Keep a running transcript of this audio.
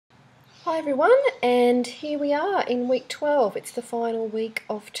Hi everyone, and here we are in week 12. It's the final week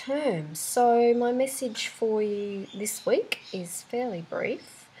of term. So my message for you this week is fairly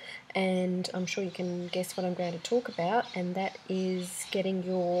brief, and I'm sure you can guess what I'm going to talk about, and that is getting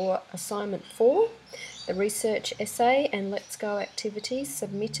your assignment 4, the research essay and Let's Go activities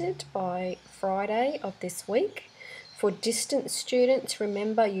submitted by Friday of this week. For distance students,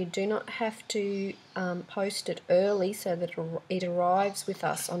 remember you do not have to post it early so that it arrives with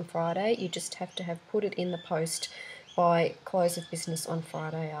us on Friday. You just have to have put it in the post by close of business on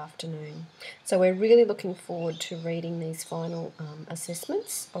Friday afternoon. So we're really looking forward to reading these final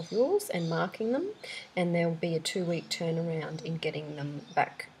assessments of yours and marking them, and there will be a 2-week turnaround in getting them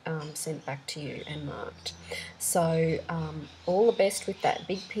back sent back to you and marked. So all the best with that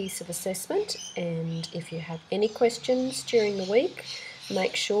big piece of assessment, and if you have any questions during the week,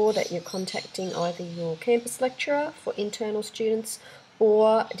 make sure that you're contacting either your campus lecturer for internal students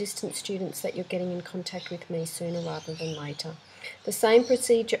or distance students that you're getting in contact with me sooner rather than later. The same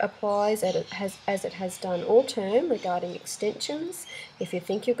procedure applies as it has done all term regarding extensions. If you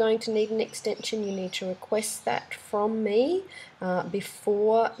think you're going to need an extension, you need to request that from me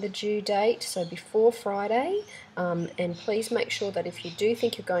before the due date, so before Friday. And please make sure that if you do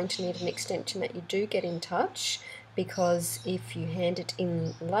think you're going to need an extension, that you do get in touch, because if you hand it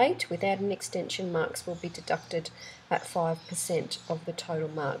in late without an extension, marks will be deducted at 5% of the total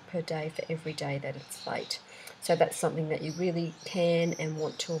mark per day for every day that it's late. So that's something that you really can and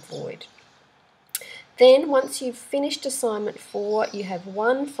want to avoid. Then once you've finished assignment 4, you have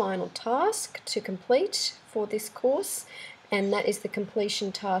one final task to complete for this course, and that is the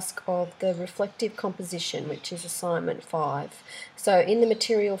completion task of the reflective composition, which is assignment 5. So in the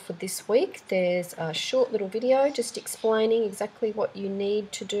material for this week, there's a short little video just explaining exactly what you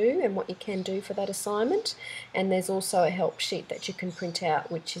need to do and what you can do for that assignment, and there's also a help sheet that you can print out,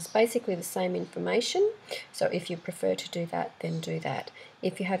 which is basically the same information. So if you prefer to do that, then do that.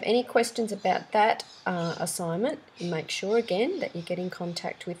 If you have any questions about that assignment, make sure again that you get in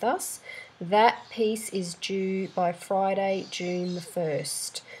contact with us. That piece is due by Friday, June the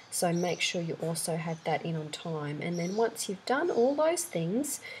 1st. So make sure you also have that in on time. And then once you've done all those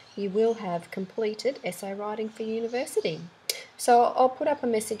things, you will have completed essay writing for university. So I'll put up a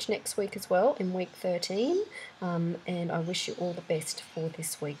message next week as well in week 13, and I wish you all the best for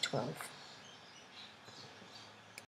this week 12.